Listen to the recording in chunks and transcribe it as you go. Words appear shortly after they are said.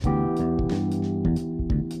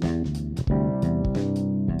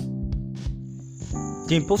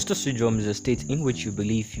The imposter syndrome is a state in which you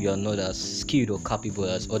believe you are not as skilled or capable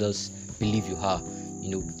as others believe you are.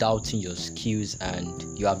 Doubting your skills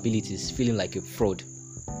and your abilities, feeling like a fraud.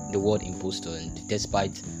 The word imposter, and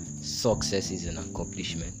despite successes and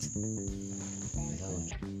accomplishments.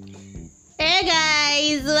 Hey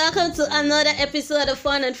guys, welcome to another episode of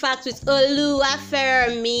Fun and Facts with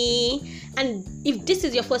Oluwafermi. And if this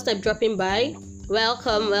is your first time dropping by,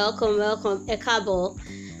 welcome. Ekabo.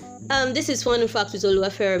 This is Fun and Facts with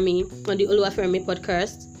Oluwafermi on the Oluwafermi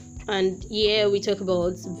podcast. And here we talk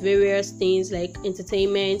about various things like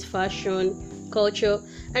entertainment, fashion, culture,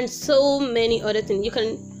 and so many other things.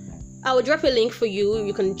 I will drop a link for you.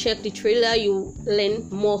 You can check the trailer. You learn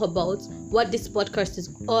more about what this podcast is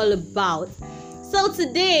all about. So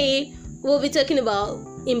today we'll be talking about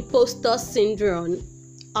impostor syndrome.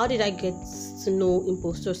 How did I get to know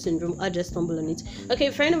impostor syndrome? I just stumbled on it. Okay,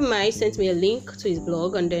 a friend of mine sent me a link to his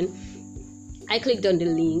blog, and then I clicked on the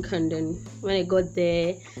link, and then when I got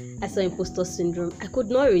there, I saw impostor syndrome. I could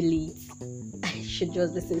not relate. I should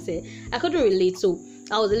just be sincere. I couldn't relate, so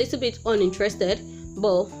I was a little bit uninterested,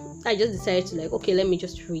 but I just decided to okay, let me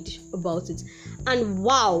just read about it. And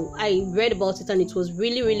wow, I read about it and it was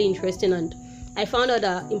really, really interesting. And I found out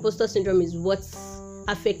that imposter syndrome is what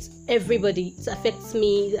affects everybody. It affects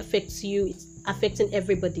me, it affects you, it's affecting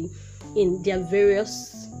everybody in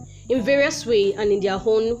various ways and in their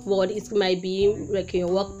own world. It might be like in your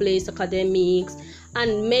workplace, academics,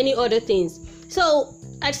 and many other things. So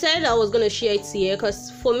I said I was going to share it here because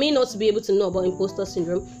for me not to be able to know about imposter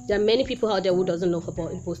syndrome, there are many people out there who doesn't know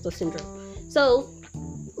about imposter syndrome. So,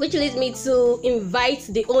 which leads me to invite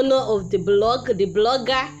the owner of the blog, the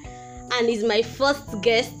blogger, and is my first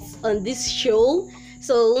guest on this show.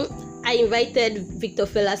 So, I invited Victor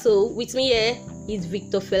Fella. So, with me here is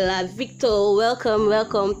Victor Fella. Victor,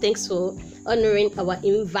 welcome. Thanks for honoring our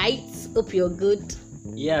invite. Hope you're good.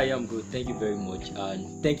 Yeah, I am good. Thank you very much,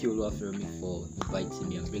 and thank you, Oluwafermi, for inviting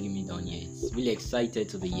me and bringing me down here. It's really excited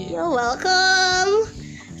to be here. You're welcome.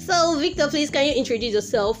 So, Victor, please, can you introduce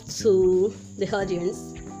yourself to the audience?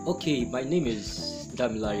 Okay, my name is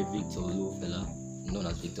Damilare Victor Olufela, known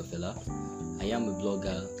as Victor Fela. I am a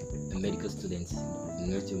blogger, a medical student in the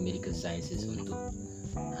University of Medical Sciences, Ondo,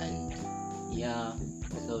 and yeah,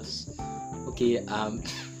 because I'm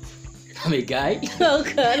a guy. Oh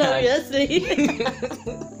God, obviously.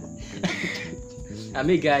 I'm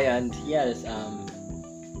a guy, and yes, an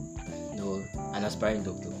aspiring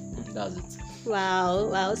doctor. That's it.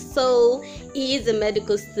 Wow. So he is a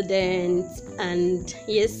medical student, and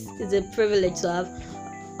yes, it's a privilege to have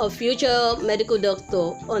a future medical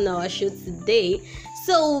doctor on our show today.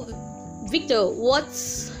 So, Victor, what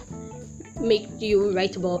made you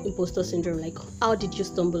write about imposter syndrome? How did you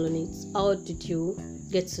stumble on it? How did you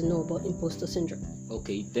get to know about imposter syndrome?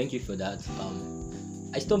 Okay, thank you for that.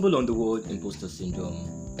 I stumbled on the word imposter syndrome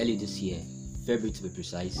early this year, February to be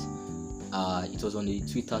precise. It was on the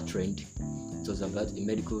Twitter trend. It was about a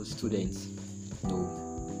medical student,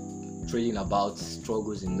 trading about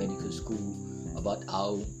struggles in medical school, about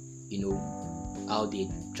how they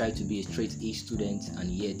try to be a straight A student, and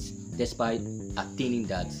yet, despite attaining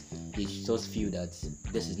that, they just feel that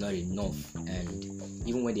this is not enough, and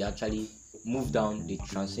even when they actually move down, they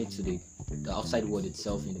translate to the outside world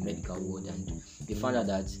itself in the medical world, and they find out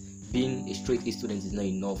that being a straight A student is not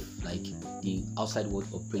enough. Like, the outside world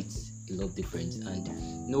operates a lot different, and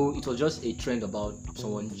it was just a trend about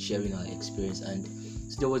someone sharing our experience, and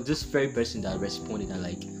so there was this very person that responded and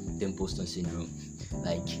the imposter syndrome,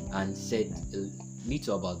 and said a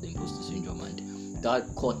little about the imposter syndrome, and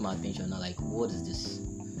that caught my attention. I'm what is this?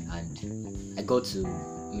 And I got to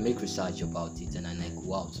make research about it, and I'm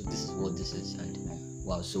wow, so this is what this is. And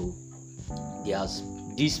wow, so there's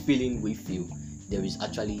this feeling we feel, there is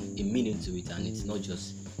actually a meaning to it, and it's not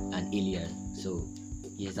just an alien. So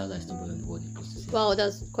yes, that's how I stumbled on the word imposter syndrome. Wow,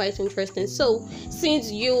 that's quite interesting. So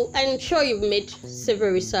since I'm sure you've made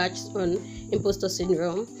several research on imposter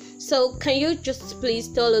syndrome, so can you just please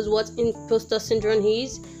tell us what imposter syndrome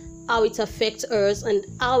is, how it affects us, and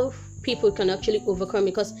how people can actually overcome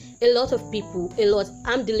it? Because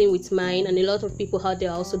I'm dealing with mine, and a lot of people out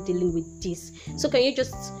there are also dealing with this. So can you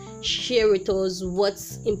just share with us what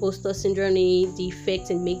imposter syndrome is, the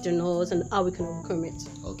effects it makes on us, and how we can overcome it?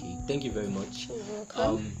 Okay, thank you very much. You're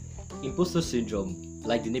welcome. Imposter syndrome,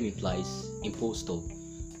 like the name implies, impostor,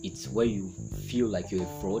 it's where you feel like you're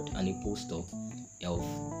a fraud, an impostor of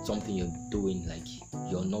something you're doing,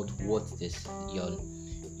 you're not worth this, you're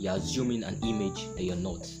assuming an image that you're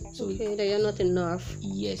not. So that you're not enough.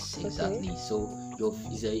 Yes, exactly. Okay. So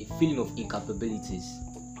it's a feeling of incapabilities,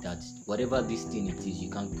 that whatever this thing it is,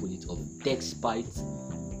 you can't pull it off, despite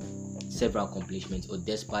several accomplishments, or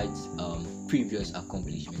despite previous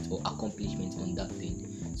accomplishments or accomplishments on that thing.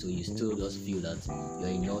 So you still just feel that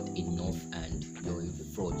you're not enough and you're a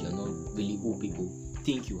fraud. You're not really who people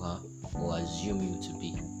think you are or assume you to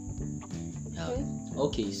be.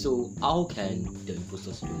 Okay, so how can the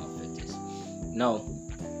imposter syndrome affect us? Now,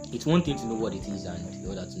 it's one thing to know what it is and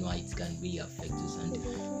the other to know how it can really affect us. And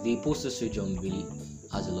the imposter syndrome really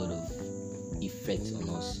has a lot of effects on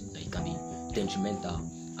us. Like, it can be detrimental.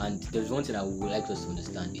 And there's one thing I would like us to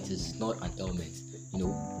understand: it is not an ailment.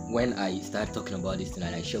 When I start talking about this thing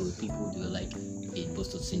and I share with people, they were like,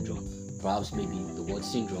 imposter syndrome. Perhaps maybe the word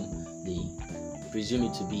syndrome, they presume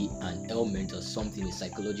it to be an ailment or something, a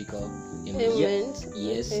psychological ailment.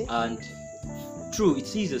 Yes, okay. And true,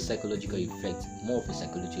 it is a psychological effect, more of a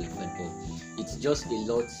psychological effect, but it's just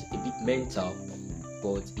a bit mental,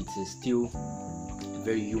 but it is still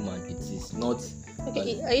very human. It is not.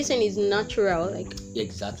 Okay, are you saying it's natural? Like,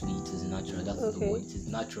 exactly, it is natural. That's the word. It is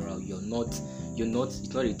natural. You're not.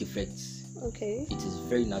 It's not a defect. Okay. It is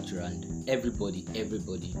very natural, and everybody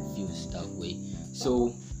feels that way.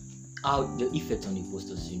 So, how the effect on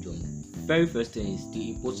imposter syndrome? Very first thing is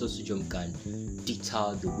the imposter syndrome can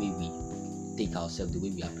deter the way we take ourselves, the way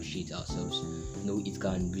we appreciate ourselves. It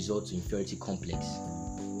can result to inferiority complex.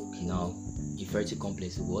 Now, inferiority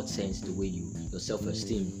complex, in what sense? The way your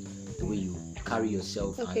self-esteem, the way you carry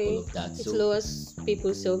yourself, and all of that. It lowers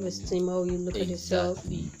people's self-esteem, how you look at yourself.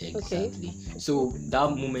 Exactly. Okay. So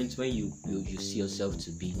that moment when you see yourself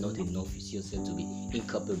to be not enough, you see yourself to be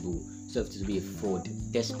incapable, yourself to be a fraud,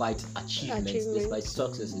 despite achievements, despite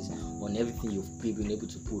successes on everything you've been able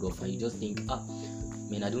to pull off, and you just think,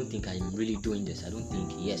 I don't think I'm really doing this. I don't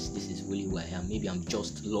think, yes, this is really who I am. Maybe I'm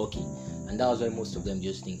just lucky. And that's why most of them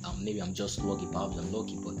just think, maybe I'm just lucky, perhaps I'm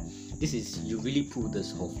lucky. But this is, you really pulled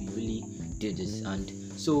this off. You really did this. And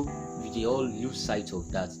so they all lose sight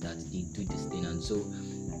of that they do this thing. And so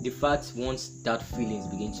the fact, once that feelings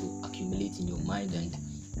begin to accumulate in your mind and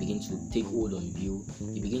begin to take hold on you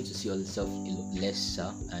begin to see yourself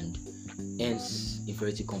lesser, and hence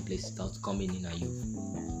inferiority complex starts coming in, and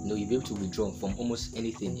you'll be able to withdraw from almost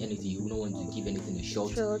anything. You don't want to give anything a shot.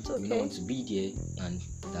 You don't want to be there, and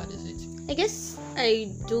that is it. I guess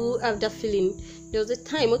I do have that feeling. There was a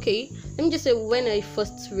time, let me just say, when I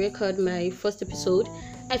first recorded my first episode,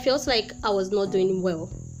 I felt like I was not doing well,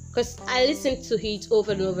 because I listened to it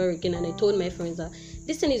over and over again, and I told my friends that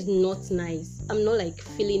this thing is not nice. I'm not like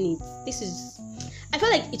feeling it. I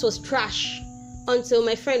felt like it was trash, until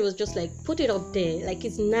my friend was just like, put it up there, like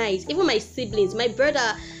it's nice. Even my siblings, my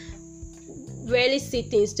brother rarely see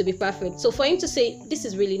things to be perfect, so for him to say this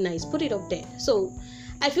is really nice, put it up there. So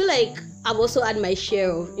I feel like I've also had my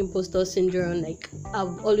share of imposter syndrome. Like,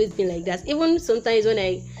 I've always been like that. Even sometimes when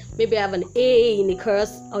I have an A in the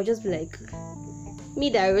course, I'll just be like,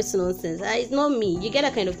 me that is nonsense. It's not me. You get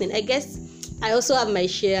that kind of thing. I guess I also have my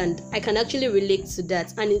share, and I can actually relate to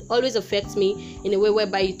that, and it always affects me in a way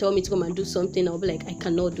whereby you tell me to come and do something, I'll be like, I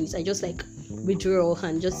cannot do it. I just like withdraw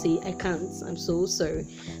and just say I can't, I'm so sorry.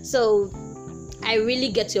 So I really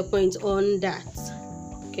get your point on that.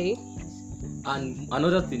 Okay. And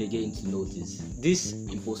another thing again to note is this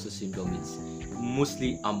imposter syndrome is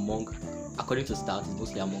mostly according to stats, it's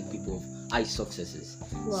mostly among people of high successes.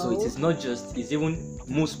 Wow. So it is not just, it's even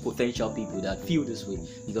most potential people that feel this way,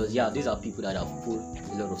 because these are people that have pulled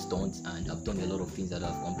a lot of stunts and have done a lot of things, that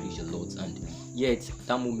have accomplished a lot, and yet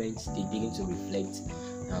that moment they begin to reflect,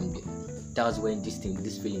 and that's when this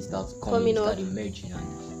feeling starts coming, start emerging,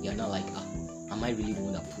 and you're not like, am I really the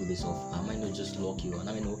one that pulled this off? Am I not just lucky? Or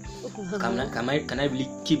can I really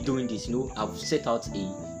keep doing this? I've set out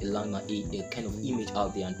a kind of image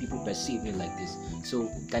out there, and people perceive me like this. So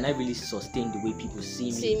can I really sustain the way people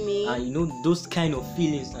see me? And those kind of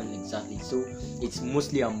feelings, and exactly. So it's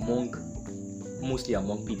mostly among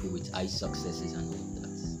people with high successes and all of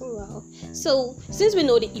that. Wow. So since we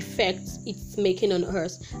know the effect it's making on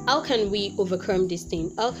us, how can we overcome this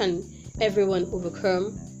thing? How can everyone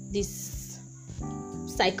overcome this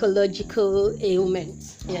psychological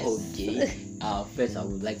ailment? Yes. Okay. First, I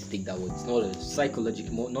would like to take that word. It's not a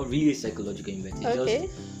psychological, not really a psychological ailment. It's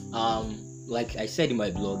just, like I said in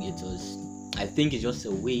my blog, I think it's just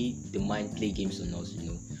a way the mind play games on us,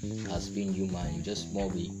 as being human. You just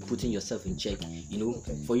more be putting yourself in check,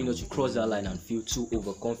 for to cross that line and feel too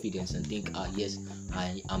overconfident and think, yes,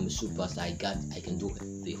 I am a superstar, I can do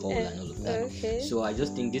the whole and all of that. Okay. So I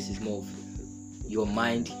just think this is more of your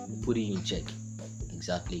mind putting you in check.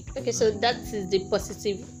 Exactly. Okay, so that is the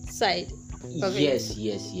positive side of yes,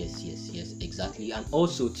 exactly. And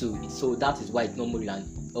also too, so that is why it normally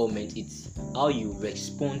element. It's how you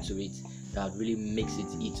respond to it that really makes it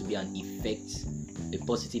to be an effect, a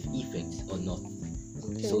positive effect or not.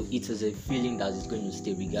 Okay. So it is a feeling that is going to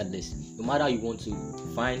stay regardless. No matter how you want to,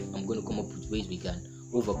 fine, I'm going to come up with ways we can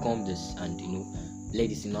overcome this and let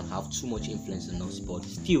this not have too much influence on us. But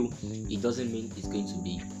still, it doesn't mean it's going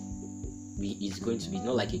to be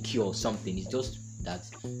not like a cure or something. It's just that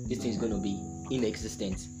this thing is going to be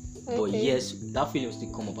inexistent. Okay. But yes, that feeling will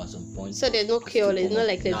still come up at some point. So there's no cure. It's not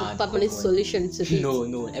like there's a permanent solution to it.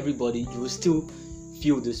 No. Everybody, you will still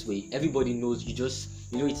feel this way. Everybody knows. You just,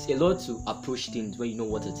 it's a lot to approach things when you know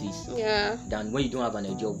what it is. Yeah. Than when you don't have an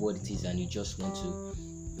idea of what it is and you just want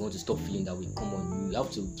to stop feeling that way. Come on, you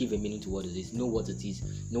have to give a meaning to what it is. Know what it is.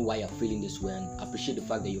 Know why you're feeling this way, and appreciate the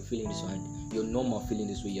fact that you're feeling this way. And you're normal feeling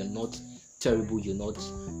this way. You're not terrible. You're not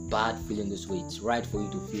bad feeling this way. It's right for you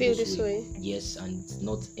to feel this way. Yes, and it's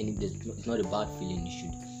not a bad feeling. You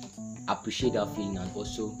should appreciate that feeling and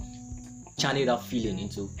also channel that feeling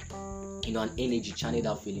into an energy. Channel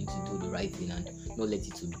that feeling to do the right thing and not let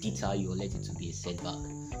it to deter you or let it to be a setback.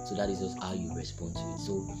 So that is just how you respond to it.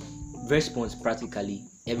 So response, practically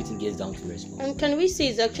everything gets down to response. And can we say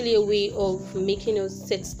it's actually a way of making us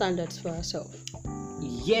set standards for ourselves?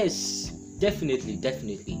 Yes, definitely.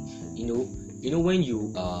 When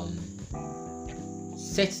you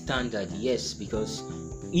set standard, yes, because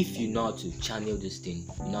if you know how to channel this thing,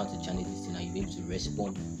 and you're able to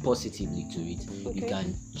respond positively to it,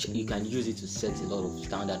 okay. you can use it to set a lot of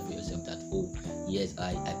standard for yourself. That yes,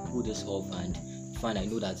 I pulled this off, and fine, I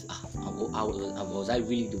know that was I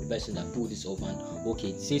really the person that pulled this off, and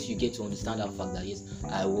okay, since you get to understand that fact that yes,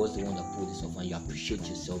 I was the one that pulled this off, and you appreciate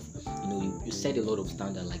yourself, you set a lot of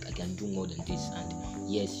standard, like I can do more than this, and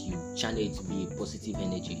yes, you channel it to be a positive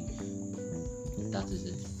energy. That is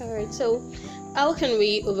it. All right. So, how can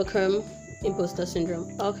we overcome imposter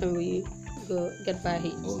syndrome? How can we get by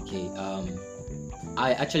it? Okay.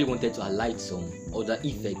 I actually wanted to highlight some other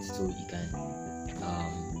effects, so you can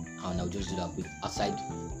and I'll just do that quick. Aside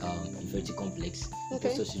inferiority complex,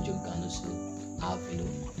 imposter syndrome can also have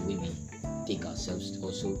the way we take ourselves,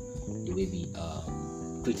 also the way we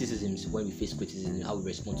criticisms, when we face criticism, how we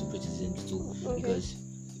respond to criticisms too, because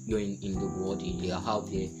you're in the world, you're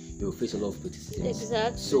out there, you'll face a lot of criticism.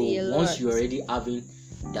 Exactly. So once you're already having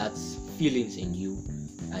that feelings in you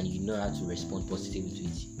and you know how to respond positively to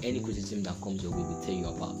it, any criticism that comes your way will tear you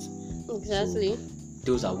apart. Exactly. So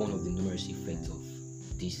those are one of the numerous effects of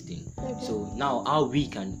this thing. Okay. So now, how we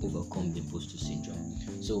can overcome the imposter syndrome.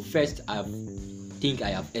 So first, I think I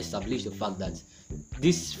have established the fact that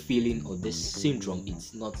this feeling or this syndrome,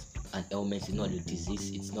 it's not an ailment, it's not a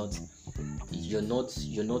disease, you're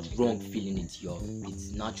not wrong feeling it,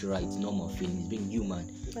 it's natural, it's normal feeling, it's being human,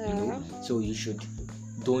 so you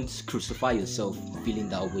don't crucify yourself feeling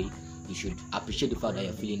that way. You should appreciate the fact that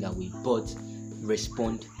you're feeling that way, but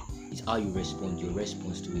respond. It's how you respond, your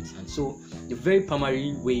response to it. And so the very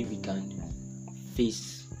primary way we can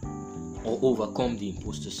face or overcome the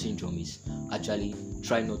imposter syndrome is actually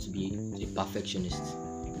try not to be a perfectionist.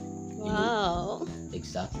 Wow.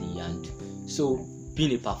 Exactly. And so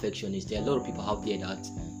being a perfectionist, there are a lot of people out there that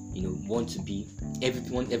want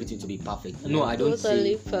everything to be perfect. No, I don't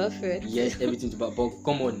totally say perfect. Yes, everything to be, but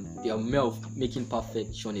come on, they are more of making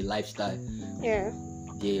perfection a lifestyle. Yeah.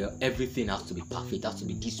 Everything has to be perfect, has to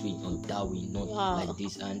be this way, not that way, not like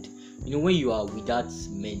this. And when you are with that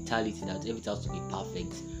mentality that everything has to be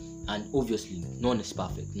perfect, and obviously none is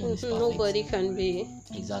perfect. Nobody can be.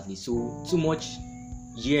 Exactly. So too much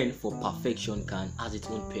yearn for perfection can has its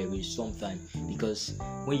own perils sometimes, because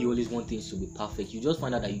when you always want things to be perfect, you just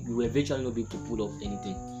find out that you will eventually not be able to pull off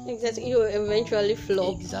anything. Exactly. You will eventually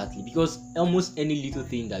flop. Exactly. Because almost any little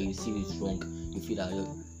thing that you see is wrong, you feel that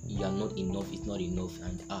you are not enough, it's not enough,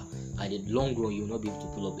 and at the long run you will not be able to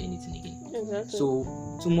pull up anything again. Exactly.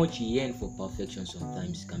 So too much yearn for perfection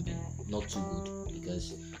sometimes can be not too good,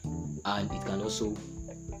 because and it can also,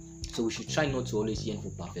 so we should try not to always yearn for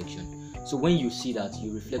perfection. So when you see that,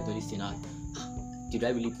 you reflect on this thing, did I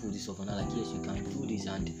really pull this off? And I'm like, yes, you can do this,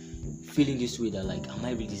 and feeling this way that like, am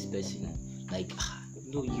I really this person? Like,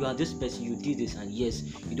 no, you are this person, you did this, and yes,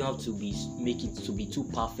 you don't have to make it to be too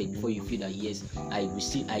perfect before you feel that yes, I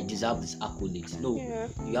deserve this accolade. No,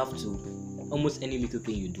 you have to, almost any little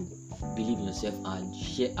thing you do, believe in yourself and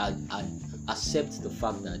share and accept the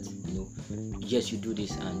fact that yes, you do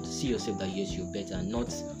this, and see yourself that yes, you're better, and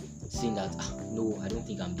not saying that no, I don't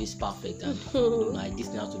think I'm this perfect, and this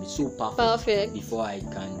thing has to be so perfect before I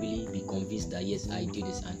can really be convinced that yes, I did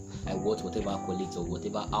this and I want whatever accolades or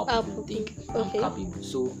whatever how people think I'm capable.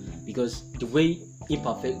 So because the way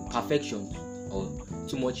perfection or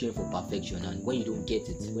too much aim for perfection, and when you don't get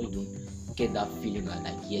it, when you don't get that feeling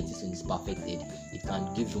like yeah, this thing is perfected, it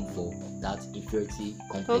can give room for that inferiority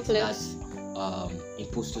complex. That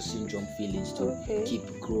impostor syndrome feelings to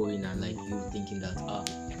keep growing, and like you thinking that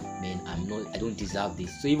man, I don't deserve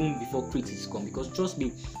this. So even before critics come, because trust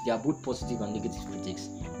me, there are both positive and negative critics.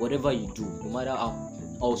 Whatever you do, no matter how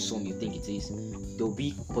awesome you think it is, there'll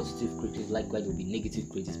be positive critics, likewise there'll be negative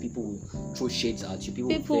critics. People will throw shades at you.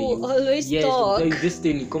 People will always talk. Tell you this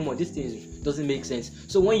thing, come on, this thing doesn't make sense.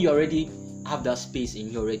 So when you already have that space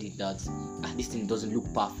in you already that this thing doesn't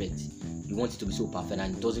look perfect, you want it to be so perfect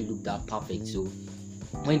and it doesn't look that perfect. So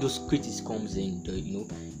when those critics comes in, you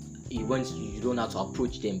don't have to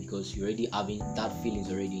approach them because you're already having that feelings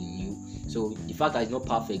already in you. So the fact that it's not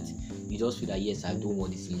perfect, you just feel that yes, I don't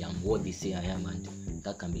want this thing, I'm what they say I am, and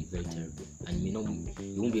that can be very terrible, and you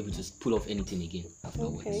won't be able to pull off anything again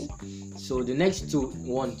afterwards. So the next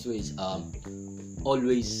one is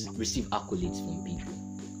always receive accolades from people.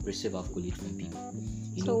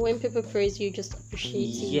 So when people praise you, just appreciate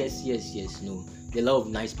it. Yes. No, there are a lot of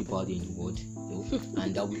nice people out there in the world,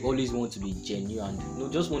 and that we always want to be genuine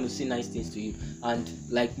and just want to say nice things to you. And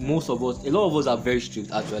like a lot of us are very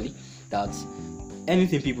strict actually, that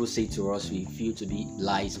anything people say to us we feel to be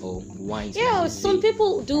lies or whines. Yeah, some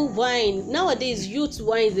people do whine nowadays. Youth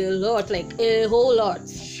whines a lot, like a whole lot.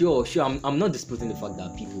 Sure. I'm not disputing the fact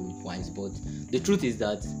that people whines, but the truth is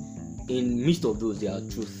that in midst of those there are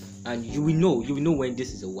truth, and you will know when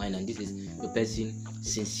this is a whine and this is the person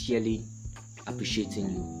sincerely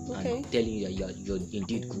appreciating you and telling you that you're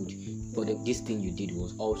indeed good, but this thing you did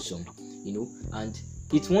was awesome, and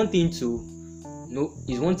it's one thing to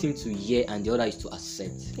hear and the other is to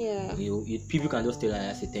accept. People can just tell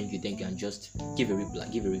and say thank you and just give a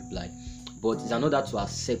reply, but it's another to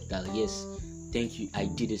accept that yes, thank you, I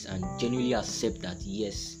did this, and genuinely accept that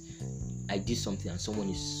yes, I did something and someone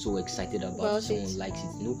is so excited about it, someone likes it.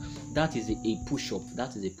 That is a push-up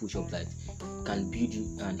that can build you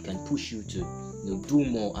and can push you to do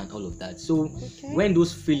more and all of that. So when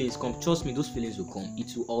those feelings come, trust me, those feelings will come.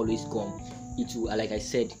 It will always come. It will, like I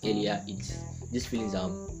said earlier, these feelings are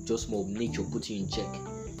just more of nature putting you in check,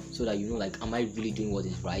 so that like, am I really doing what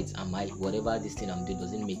is right? Am I, whatever this thing I'm doing,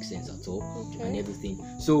 doesn't make sense at all, and everything.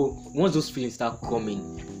 So once those feelings start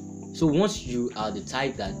coming, so once you are the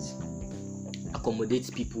type that accommodates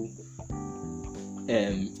people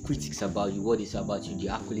critics about you, what they say about you, the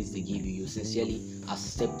accolades they give you, you sincerely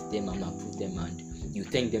accept them and approve them, and you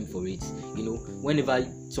thank them for it. Whenever,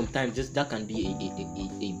 sometimes just that can be a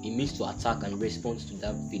means to attack and response to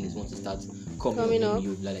that feelings once it starts coming up.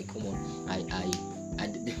 You like, come on, I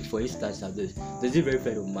for instance, there's a very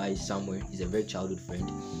friend of mine, Samuel. He's a very childhood friend.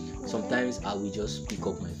 Sometimes I will just pick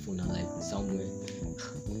up my phone and like, Samuel,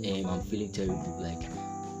 I'm feeling terrible, like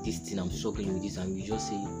this thing, I'm struggling with this, and we just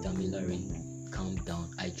say, Damilare, calm down,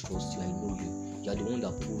 I trust you, I know you, you're the one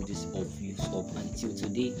that pulled this up, until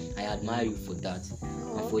today I admire you for that,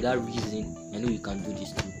 and for that reason I know you can do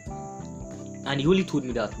this too. And he only told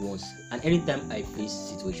me that once, and anytime I face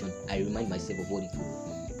situation, I remind myself of what he told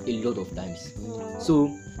a lot of times.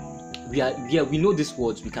 So we know these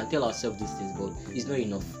words, we can tell ourselves these things, but it's not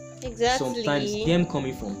enough. Exactly. Sometimes them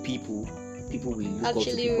coming from people will look up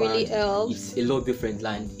to people, really helps. It's a lot different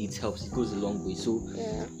line. It helps. It goes a long way. So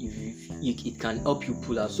it can help you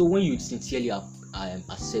pull out. So when you sincerely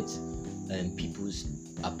accept people's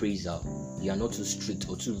appraisal, you are not too strict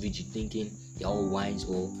or too rigid, thinking they're all whines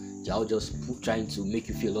or they're all just trying to make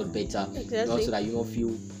you feel a lot better, so that you don't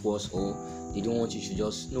feel worse, or they don't want you to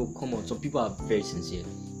just come on. Some people are very sincere.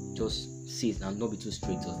 Just say it and not be too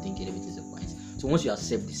strict or thinking everything's a whines. So once you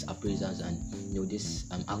accept these appraisals and these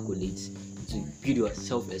accolades, to build your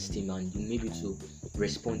self-esteem, and you maybe to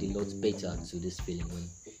respond a lot better to this feeling when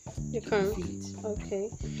you can feel it. Okay.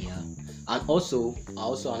 Yeah. And also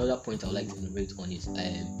another point I would like to elaborate on is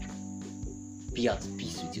be at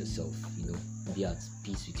peace with yourself. Be at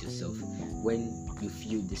peace with yourself. When you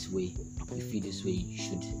feel this way, you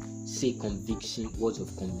should say words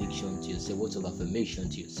of conviction to yourself, words of affirmation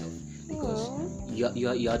to yourself, because you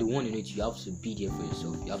are the one in it. You have to be there for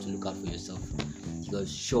yourself. You have to look out for yourself, because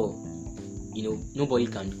sure, nobody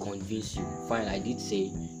can convince you. Fine, I did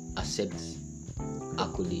say accept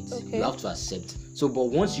accolades. You have to accept. So, but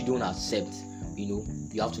once you don't accept, you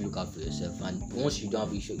have to look out for yourself. And once you don't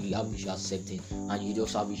have issue, you have issue accepting, and you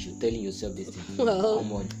just have issue telling yourself this thing.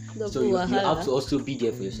 Come on. So you have to also be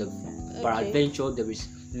there for yourself. Peradventure, there is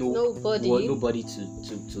nobody to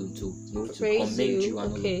commend you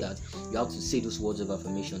and all of that. You have to say those words of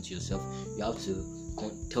affirmation to yourself. You have to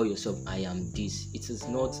tell yourself, I am this. It is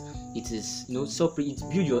self. It's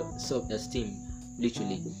build your self-esteem.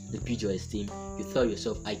 literally repeat your esteem. You tell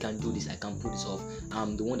yourself, I can do this, I can pull this off,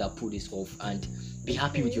 I'm the one that pulled this off, and be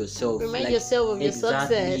happy with yourself. Remind yourself of your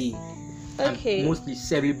success. Okay. And mostly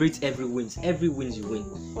celebrate every wins you win.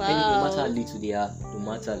 Wow. No matter how little they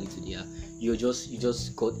are, you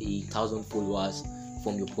just got 1,000 followers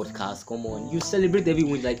from your podcast. Come on, you celebrate every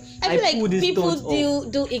win. Like, I feel like people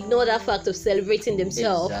do ignore that fact of celebrating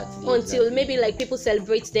themselves until maybe like people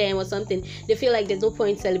celebrate them or something. They feel like there's no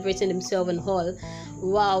point celebrating themselves and all.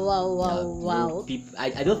 Wow. People,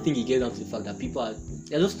 I don't think it gets down to the fact that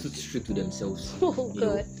they're just too strict to themselves. Oh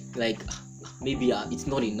God. Like, maybe it's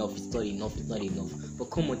not enough. But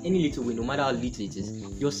come on, any little win, no matter how little it is,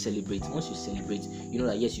 just celebrate. Once you celebrate, you know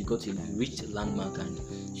that yes, you reached a landmark, and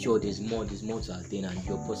sure, there's more to attain, and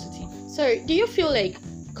you're positive. Sorry, do you feel like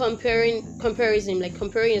comparing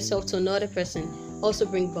yourself to another person also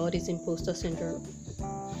bring about this imposter syndrome?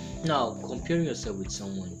 Now, comparing yourself with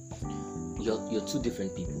someone, you're two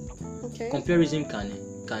different people. Okay. Comparison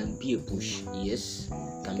can be a push, yes.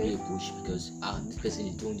 Be a push, because this person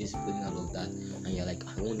is doing this, doing all of that, and you're like,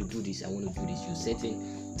 I want to do this. You're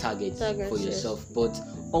setting targets for yourself, yes. But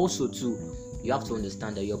also too, you have to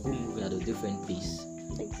understand that you're both moving at a different pace.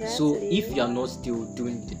 Exactly. So if you're not still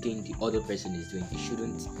doing the thing the other person is doing, you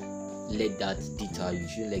shouldn't let that deter you. You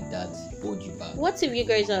shouldn't let that hold you back. What if you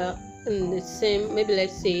guys are in the same, maybe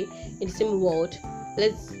let's say in the same world?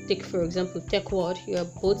 Let's take for example tech world. You are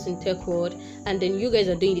both in tech world, and then you guys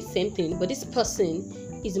are doing the same thing, but this person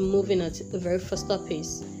is moving at a very faster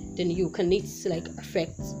pace than you. Can it like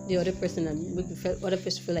affect the other person and make the other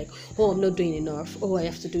person feel like, oh, I'm not doing enough, oh, I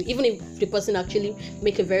have to do it? Even if the person actually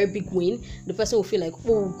make a very big win, the person will feel like,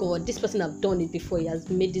 oh God, this person have done it before, he has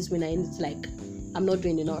made this win, and it's like, I'm not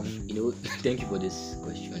doing enough. Thank you for this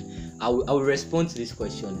question. I will respond to this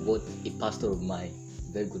question what a pastor of mine,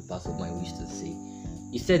 very good pastor of mine, used to say.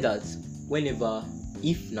 He said that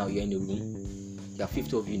if now you're in a room, there are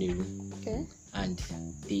 50 of you in a room, okay, and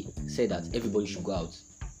they say that everybody should go out.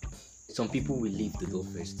 Some people will leave the door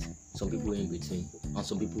first, some people in between, and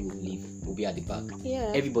some people will be at the back.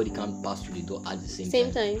 Yeah. Everybody can't pass through the door at the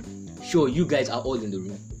same time. Sure, you guys are all in the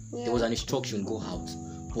room. Yeah. There was an instruction, go out.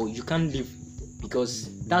 But you can't leave, because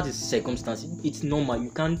that is circumstance. It's normal. You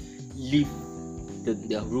can't leave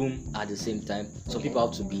the room at the same time. Some people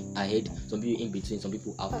have to be ahead, some people in between, some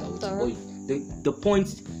people afterwards. But the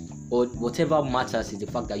point or whatever matters is the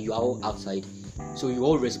fact that you are all outside. So you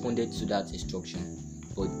all responded to that instruction.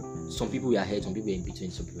 But some people were ahead, some people were in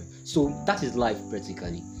between, some people. So that is life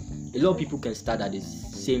practically. A lot of people can start at the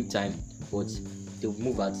same time, but they'll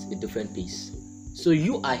move at a different pace. So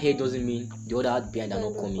you ahead doesn't mean the other behind are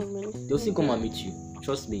not coming. They'll still come and meet you.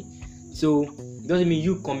 Trust me. So it doesn't mean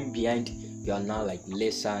you coming behind, you are now like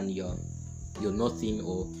lesser and you're nothing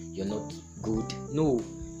or you're not good. No,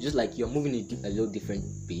 just like you're moving a little different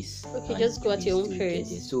pace. Okay, just go at your own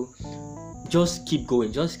pace. So just keep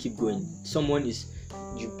going.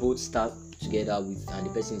 You both start together with, and the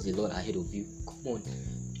person is a lot ahead of you. Come on,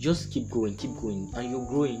 just keep going, and you're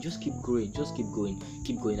growing. Just keep growing,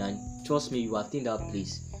 and trust me, you attain that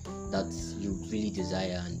place that you really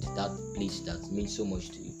desire, and that place that means so much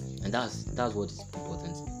to you. And that's what is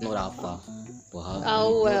important. Not how far, but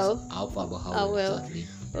how well. How far, but how well. Exactly.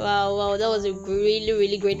 Wow, that was a really,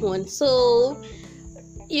 really great one. So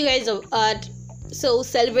you guys have heard. So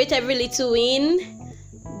celebrate every little win.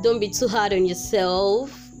 Don't be too hard on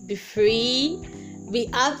yourself. Be free. Be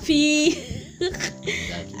happy.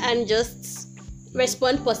 Exactly. And just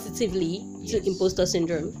respond positively to imposter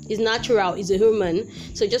syndrome. It's natural. It's a human.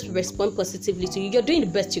 So just respond positively to you. You're doing the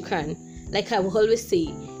best you can. Like I will always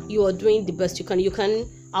say, you are doing the best you can. You can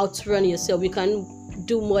outrun yourself. You can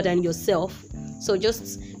do more than yourself. So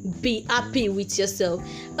just be happy with yourself.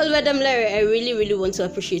 Madam Larry, I really, really want to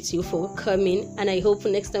appreciate you for coming, and I hope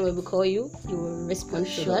next time when we call you, you will respond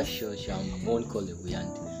to us. Sure. I'm one call away, and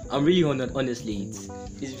I'm really honored. Honestly,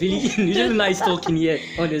 it's really nice talking here.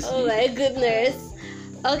 Honestly. Oh my goodness.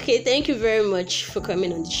 Okay, thank you very much for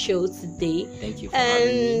coming on the show today. Thank you for having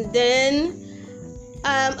me. And then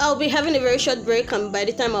I'll be having a very short break, and by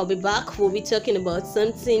the time I'll be back, we'll be talking about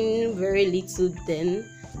something very little. Then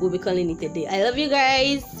we'll be calling it a day. I love you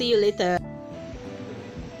guys. See you later.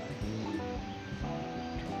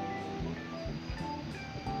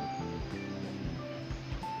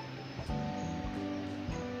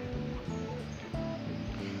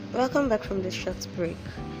 Welcome back from this short break.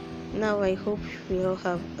 Now I hope we all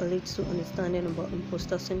have a little understanding about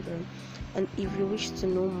imposter syndrome, and if you wish to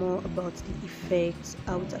know more about the effects,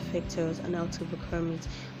 how it affects us and how to overcome it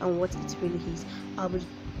and what it really is, I'll be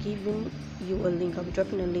giving you a link. I'll be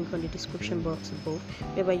dropping a link on the description box above,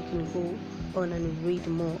 whereby you can go on and read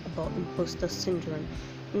more about imposter syndrome,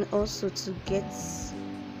 and also to get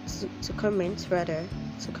to comment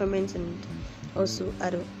and also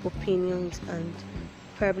add opinions and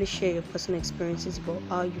probably share your personal experiences about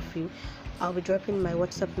how you feel. I'll be dropping my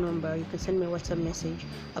WhatsApp number. You can send me a WhatsApp message.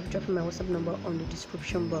 I'll be dropping my WhatsApp number on the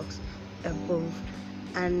description box above.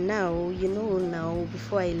 And now,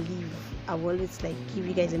 before I leave, I will always give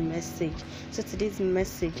you guys a message. So today's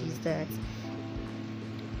message is that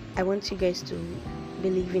I want you guys to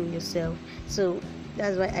believe in yourself. So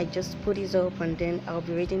that's why I just put this up, and then I'll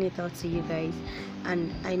be reading it out to you guys.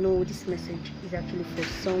 And I know this message is actually for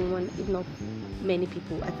someone, if not many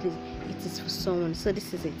people, at least it is for someone. So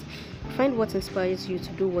this is it. Find what inspires you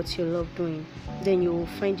to do what you love doing. Then you will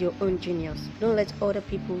find your own genius. Don't let other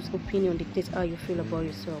people's opinion dictate how you feel about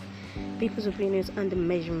yourself. People's opinions and the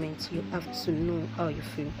measurements. You have to know how you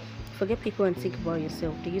feel. Forget people and think about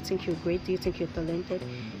yourself. Do you think you're great? Do you think you're talented?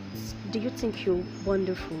 Do you think you're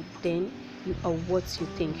wonderful? Then you are what you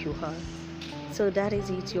think you are. So that is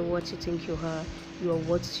it. You're what you think you are. You are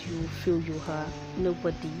what you feel you are.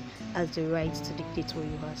 Nobody has the right to dictate what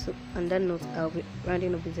you are. So on that note, I'll be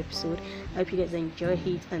rounding up this episode. I hope you guys enjoy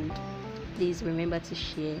it, and please remember to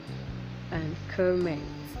share and comment.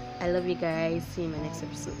 I love you guys. See you in my next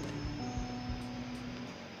episode.